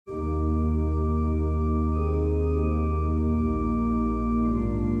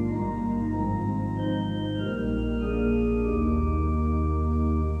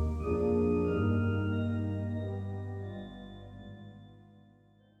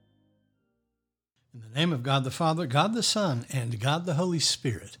In the name of God the Father, God the Son, and God the Holy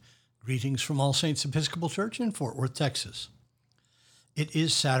Spirit, greetings from All Saints Episcopal Church in Fort Worth, Texas. It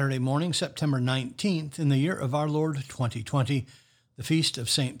is Saturday morning, September 19th, in the year of our Lord 2020, the feast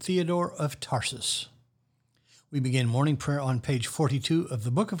of St. Theodore of Tarsus. We begin morning prayer on page 42 of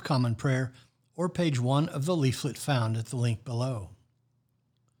the Book of Common Prayer, or page 1 of the leaflet found at the link below.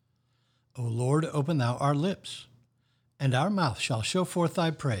 O Lord, open thou our lips, and our mouth shall show forth thy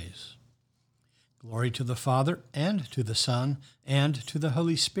praise. Glory to the Father, and to the Son, and to the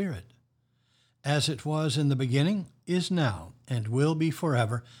Holy Spirit, as it was in the beginning, is now, and will be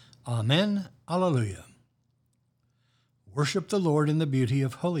forever. Amen. Alleluia. Worship the Lord in the beauty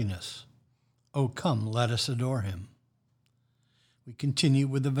of holiness. O come, let us adore him. We continue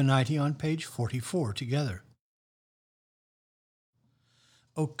with the Venite on page 44 together.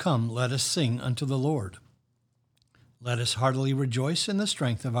 O come, let us sing unto the Lord. Let us heartily rejoice in the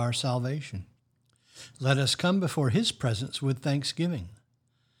strength of our salvation. Let us come before his presence with thanksgiving,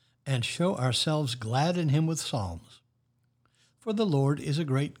 and show ourselves glad in him with psalms. For the Lord is a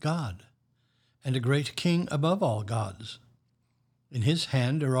great God, and a great King above all gods. In his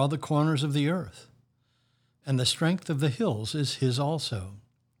hand are all the corners of the earth, and the strength of the hills is his also.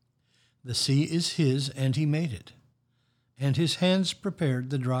 The sea is his, and he made it, and his hands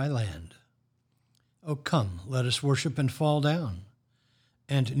prepared the dry land. O come, let us worship and fall down,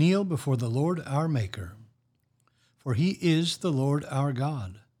 and kneel before the Lord our Maker. For he is the Lord our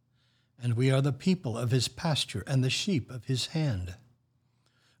God, and we are the people of his pasture and the sheep of his hand.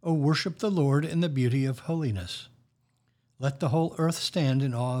 O worship the Lord in the beauty of holiness. Let the whole earth stand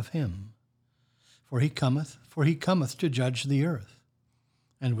in awe of him. For he cometh to judge the earth,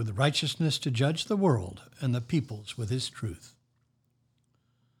 and with righteousness to judge the world and the peoples with his truth.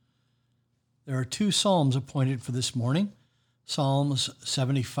 There are two psalms appointed for this morning, Psalms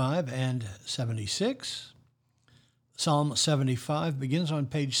 75 and 76. Psalm 75 begins on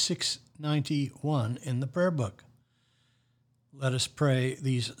page 691 in the prayer book. Let us pray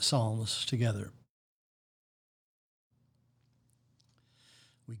these psalms together.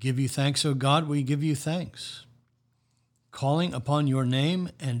 We give you thanks, O God, we give you thanks, calling upon your name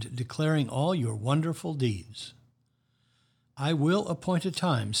and declaring all your wonderful deeds. I will appoint a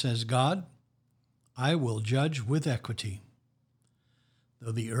time, says God. I will judge with equity.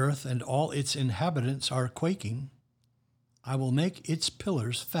 Though the earth and all its inhabitants are quaking, I will make its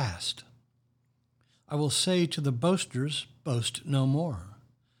pillars fast. I will say to the boasters, boast no more,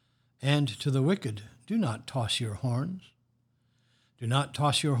 and to the wicked, do not toss your horns. Do not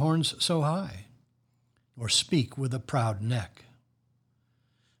toss your horns so high, nor speak with a proud neck.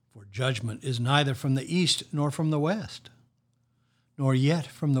 For judgment is neither from the east nor from the west, nor yet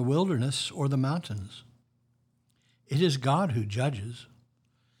from the wilderness or the mountains. It is God who judges.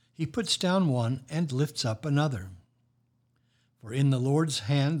 He puts down one and lifts up another. For in the Lord's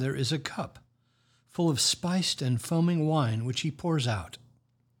hand there is a cup, full of spiced and foaming wine, which he pours out.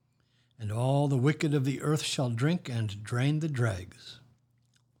 And all the wicked of the earth shall drink and drain the dregs.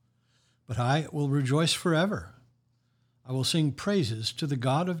 But I will rejoice forever. I will sing praises to the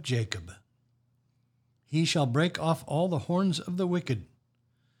God of Jacob. He shall break off all the horns of the wicked,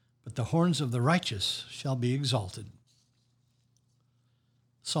 but the horns of the righteous shall be exalted.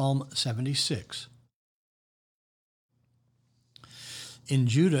 Psalm 76. In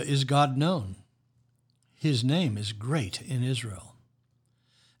Judah is God known. His name is great in Israel.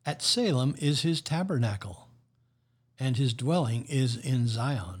 At Salem is his tabernacle, and his dwelling is in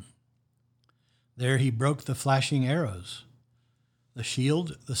Zion. There he broke the flashing arrows, the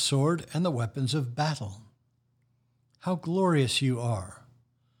shield, the sword, and the weapons of battle. How glorious you are,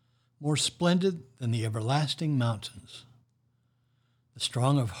 more splendid than the everlasting mountains. The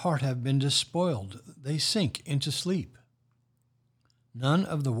strong of heart have been despoiled. They sink into sleep. None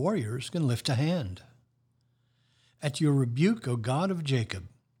of the warriors can lift a hand. At your rebuke, O God of Jacob,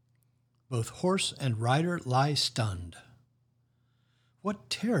 both horse and rider lie stunned. What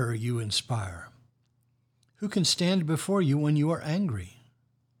terror you inspire! Who can stand before you when you are angry?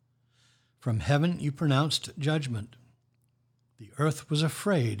 From heaven you pronounced judgment. The earth was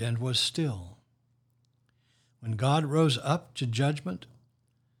afraid and was still. When God rose up to judgment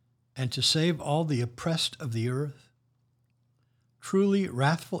and to save all the oppressed of the earth, truly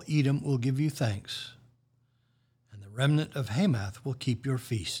wrathful Edom will give you thanks, and the remnant of Hamath will keep your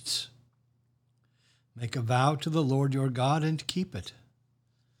feasts. Make a vow to the Lord your God and keep it.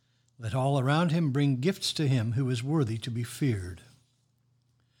 Let all around him bring gifts to him who is worthy to be feared.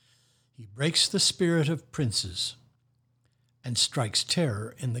 He breaks the spirit of princes and strikes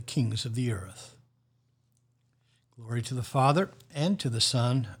terror in the kings of the earth. Glory to the Father, and to the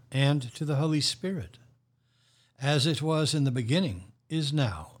Son, and to the Holy Spirit, as it was in the beginning, is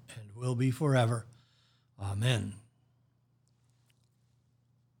now, and will be forever. Amen.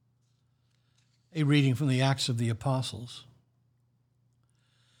 A reading from the Acts of the Apostles.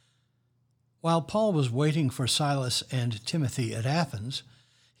 While Paul was waiting for Silas and Timothy at Athens,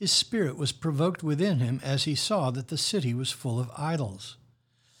 his spirit was provoked within him as he saw that the city was full of idols.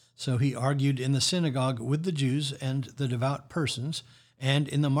 So he argued in the synagogue with the Jews and the devout persons, and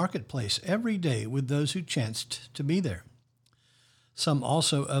in the marketplace every day with those who chanced to be there. Some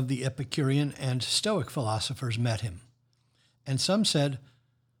also of the Epicurean and Stoic philosophers met him. And some said,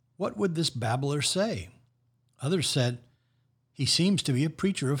 "What would this babbler say?" Others said, "He seems to be a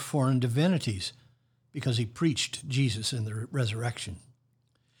preacher of foreign divinities," because he preached Jesus in the resurrection.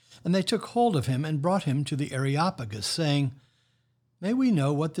 And they took hold of him and brought him to the Areopagus, saying, "May we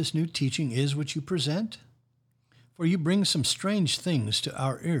know what this new teaching is which you present? For you bring some strange things to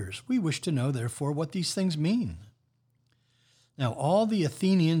our ears. We wish to know, therefore, what these things mean." Now all the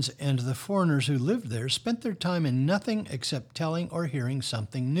Athenians and the foreigners who lived there spent their time in nothing except telling or hearing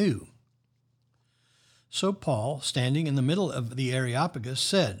something new. So Paul, standing in the middle of the Areopagus,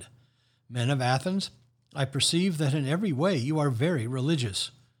 said, "Men of Athens, I perceive that in every way you are very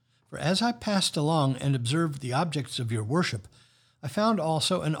religious. For as I passed along and observed the objects of your worship, I found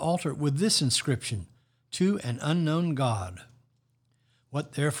also an altar with this inscription, 'To an unknown God.'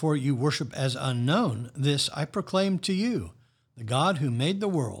 What therefore you worship as unknown, this I proclaim to you, the God who made the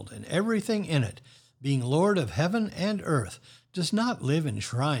world and everything in it, being Lord of heaven and earth, does not live in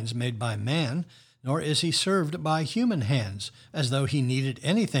shrines made by man, nor is he served by human hands, as though he needed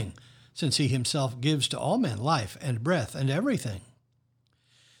anything, since he himself gives to all men life and breath and everything.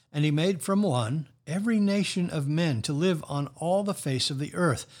 And he made from one every nation of men to live on all the face of the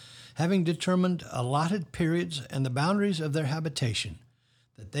earth, having determined allotted periods and the boundaries of their habitation,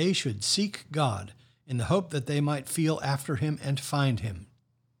 that they should seek God in the hope that they might feel after him and find him.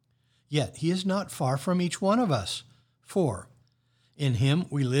 Yet he is not far from each one of us, for in him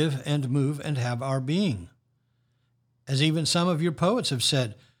we live and move and have our being. As even some of your poets have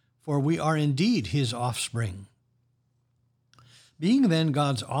said, for we are indeed his offspring. Being then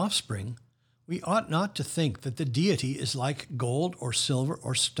God's offspring, we ought not to think that the deity is like gold or silver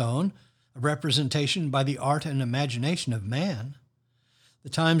or stone, a representation by the art and imagination of man. The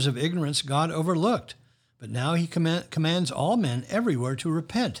times of ignorance God overlooked, but now he commands all men everywhere to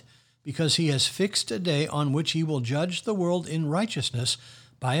repent, because he has fixed a day on which he will judge the world in righteousness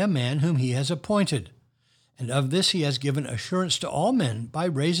by a man whom he has appointed. And of this he has given assurance to all men by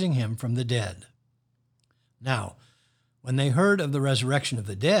raising him from the dead." Now, when they heard of the resurrection of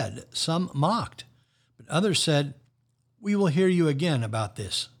the dead, some mocked, but others said, "We will hear you again about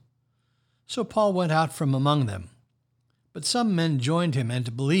this." So Paul went out from among them. But some men joined him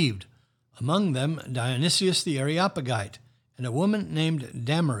and believed, among them Dionysius the Areopagite, and a woman named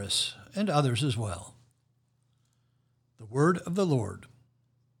Damaris, and others as well. The word of the Lord.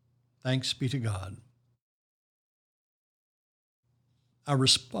 Thanks be to God. Our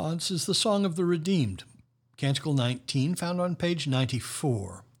response is the Song of the Redeemed, Canticle 19, found on page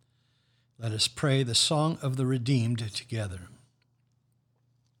 94. Let us pray the Song of the Redeemed together.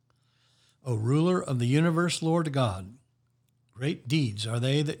 O ruler of the universe, Lord God, great deeds are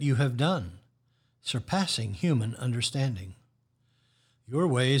they that you have done, surpassing human understanding. Your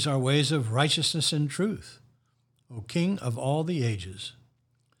ways are ways of righteousness and truth, O King of all the ages.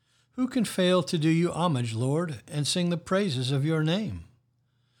 Who can fail to do you homage, Lord, and sing the praises of your name?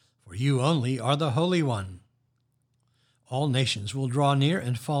 For you only are the Holy One. All nations will draw near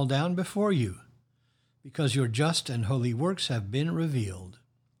and fall down before you, because your just and holy works have been revealed.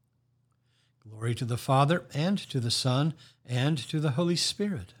 Glory to the Father, and to the Son, and to the Holy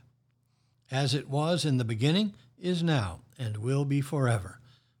Spirit, as it was in the beginning, is now, and will be forever.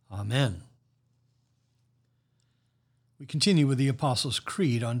 Amen. We continue with the Apostles'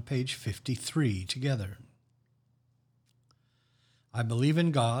 Creed on page 53 together. I believe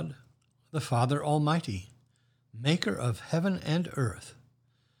in God, the Father Almighty, maker of heaven and earth,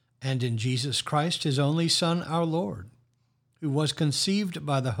 and in Jesus Christ, his only Son, our Lord, who was conceived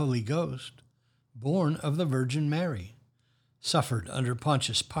by the Holy Ghost, born of the Virgin Mary, suffered under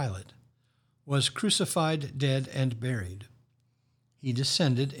Pontius Pilate, was crucified, dead, and buried. He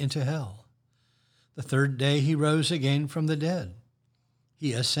descended into hell. The third day he rose again from the dead.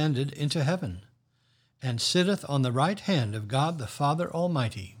 He ascended into heaven, and sitteth on the right hand of God the Father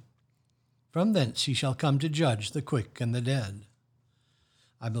Almighty. From thence he shall come to judge the quick and the dead.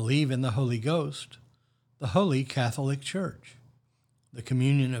 I believe in the Holy Ghost, the Holy Catholic Church, the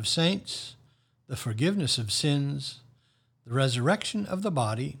communion of saints, the forgiveness of sins, the resurrection of the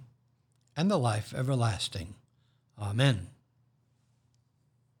body, and the life everlasting. Amen.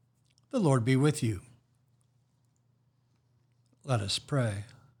 The Lord be with you. Let us pray.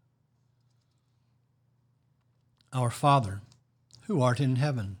 Our Father, who art in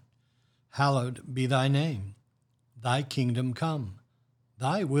heaven, hallowed be thy name. Thy kingdom come,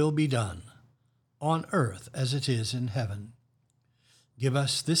 thy will be done, on earth as it is in heaven. Give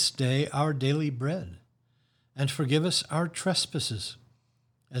us this day our daily bread, and forgive us our trespasses,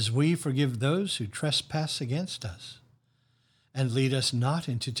 as we forgive those who trespass against us. And lead us not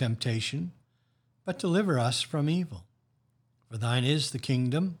into temptation, but deliver us from evil. For thine is the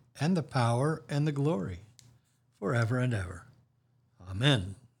kingdom, and the power, and the glory, forever and ever.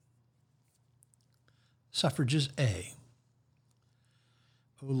 Amen. Suffrages A.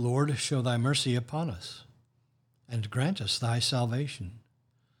 O Lord, show thy mercy upon us, and grant us thy salvation.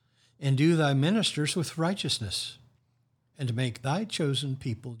 Endue thy ministers with righteousness, and make thy chosen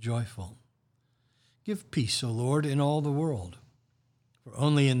people joyful. Give peace, O Lord, in all the world, for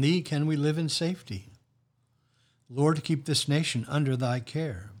only in thee can we live in safety. Lord, keep this nation under thy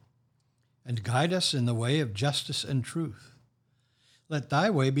care, and guide us in the way of justice and truth. Let thy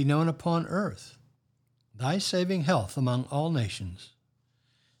way be known upon earth, thy saving health among all nations.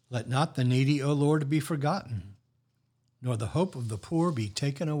 Let not the needy, O Lord, be forgotten, nor the hope of the poor be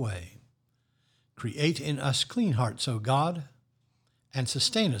taken away. Create in us clean hearts, O God, and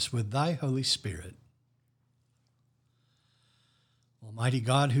sustain us with thy Holy Spirit. Almighty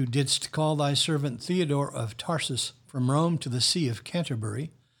God, who didst call thy servant Theodore of Tarsus from Rome to the See of Canterbury,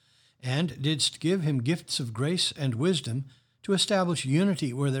 and didst give him gifts of grace and wisdom to establish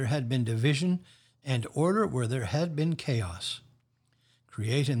unity where there had been division and order where there had been chaos.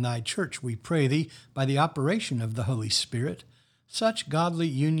 Create in thy church, we pray thee, by the operation of the Holy Spirit, such godly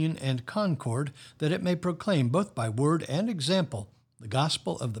union and concord that it may proclaim both by word and example the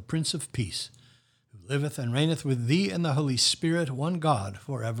gospel of the Prince of Peace, who liveth and reigneth with thee and the Holy Spirit, one God,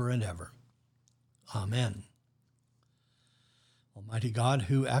 forever and ever. Amen. Almighty God,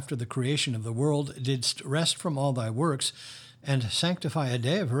 who after the creation of the world didst rest from all thy works, and sanctify a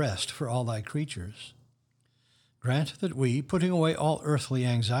day of rest for all thy creatures, grant that we, putting away all earthly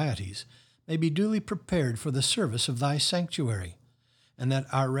anxieties, may be duly prepared for the service of thy sanctuary, and that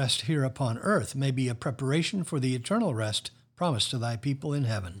our rest here upon earth may be a preparation for the eternal rest promised to thy people in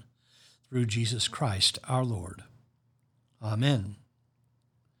heaven, through Jesus Christ our Lord. Amen.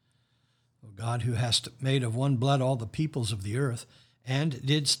 O God, who hast made of one blood all the peoples of the earth, and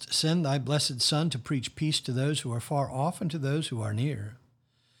didst send thy blessed Son to preach peace to those who are far off and to those who are near,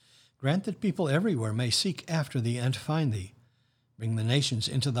 grant that people everywhere may seek after thee and find thee. Bring the nations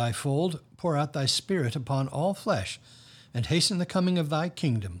into thy fold, pour out thy Spirit upon all flesh, and hasten the coming of thy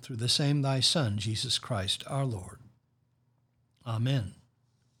kingdom through the same thy Son, Jesus Christ our Lord. Amen.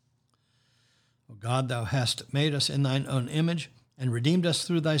 O God, thou hast made us in thine own image, and redeemed us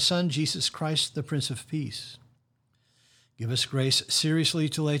through thy Son, Jesus Christ, the Prince of Peace. Give us grace seriously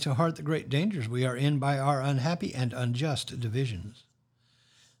to lay to heart the great dangers we are in by our unhappy and unjust divisions.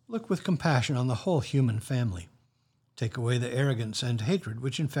 Look with compassion on the whole human family. Take away the arrogance and hatred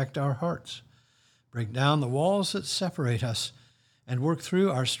which infect our hearts. Break down the walls that separate us, and work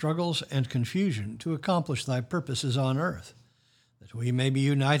through our struggles and confusion to accomplish thy purposes on earth, that we may be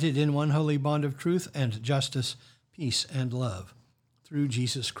united in one holy bond of truth and justice, peace and love, through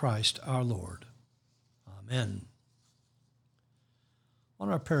Jesus Christ our Lord. Amen. On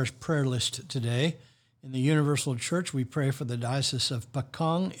our parish prayer list today, in the Universal Church, we pray for the Diocese of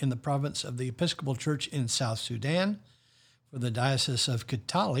Pakong in the province of the Episcopal Church in South Sudan, for the Diocese of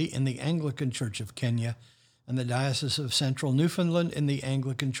Kitale in the Anglican Church of Kenya, and the Diocese of Central Newfoundland in the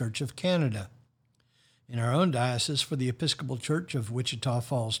Anglican Church of Canada. In our own diocese, for the Episcopal Church of Wichita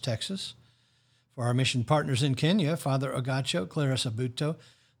Falls, Texas. For our mission partners in Kenya, Father Agacho, Clarissa Buto,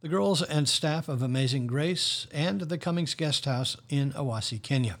 the girls and staff of Amazing Grace, and the Cummings Guest House in Awasi,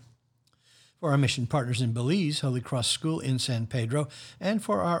 Kenya. For our mission partners in Belize, Holy Cross School in San Pedro, and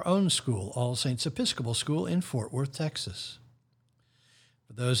for our own school, All Saints Episcopal School in Fort Worth, Texas.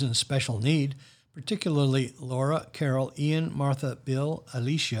 For those in special need, particularly Laura, Carol, Ian, Martha, Bill,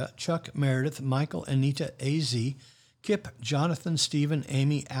 Alicia, Chuck, Meredith, Michael, Anita, A.Z., Kip, Jonathan, Stephen,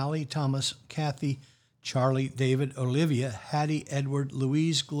 Amy, Allie, Thomas, Kathy, Charlie, David, Olivia, Hattie, Edward,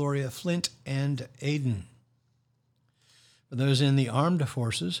 Louise, Gloria, Flint, and Aiden. For those in the armed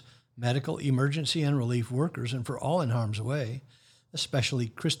forces, medical, emergency, and relief workers, and for all in harm's way, especially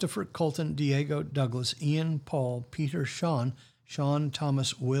Christopher, Colton, Diego, Douglas, Ian, Paul, Peter, Sean,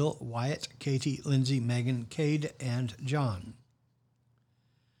 Thomas, Will, Wyatt, Katie, Lindsay, Megan, Cade, and John.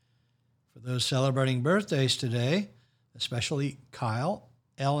 For those celebrating birthdays today, especially Kyle,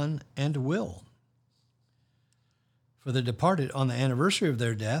 Ellen, and Will. For the departed on the anniversary of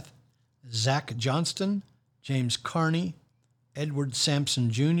their death, Zach Johnston, James Carney, Edward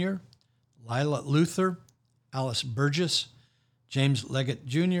Sampson Jr., Lila Luther, Alice Burgess, James Leggett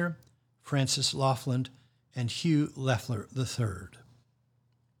Jr., Francis Laughlin, and Hugh Leffler III.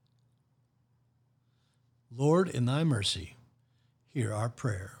 Lord, in thy mercy, hear our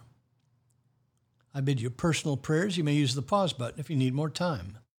prayer. I bid you personal prayers. You may use the pause button if you need more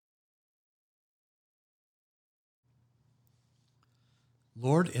time.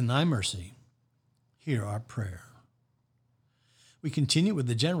 Lord, in thy mercy, hear our prayer. We continue with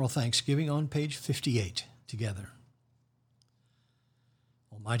the general thanksgiving on page 58 together.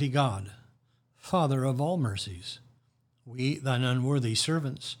 Almighty God, Father of all mercies, we, thine unworthy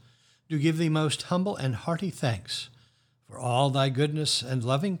servants, do give thee most humble and hearty thanks for all thy goodness and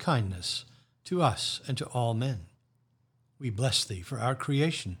loving kindness to us and to all men. We bless thee for our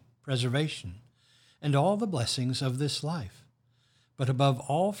creation, preservation, and all the blessings of this life, but above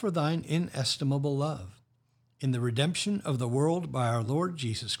all for thine inestimable love, in the redemption of the world by our Lord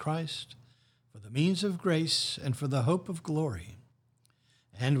Jesus Christ, for the means of grace and for the hope of glory.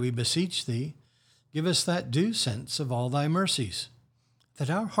 And we beseech thee, give us that due sense of all thy mercies, that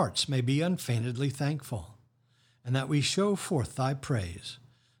our hearts may be unfeignedly thankful, and that we show forth thy praise,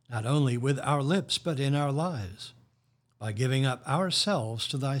 not only with our lips, but in our lives, by giving up ourselves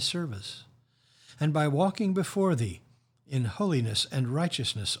to thy service, and by walking before thee in holiness and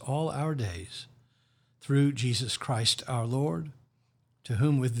righteousness all our days, through Jesus Christ our Lord, to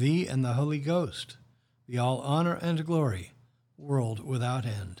whom with thee and the Holy Ghost be all honor and glory, world without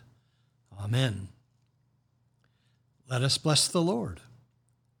end. Amen. Let us bless the Lord.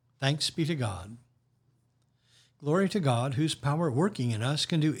 Thanks be to God. Glory to God, whose power working in us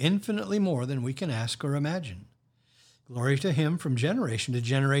can do infinitely more than we can ask or imagine. Glory to him from generation to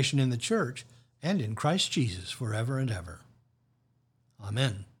generation in the church and in Christ Jesus forever and ever.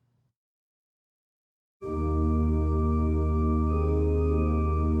 Amen.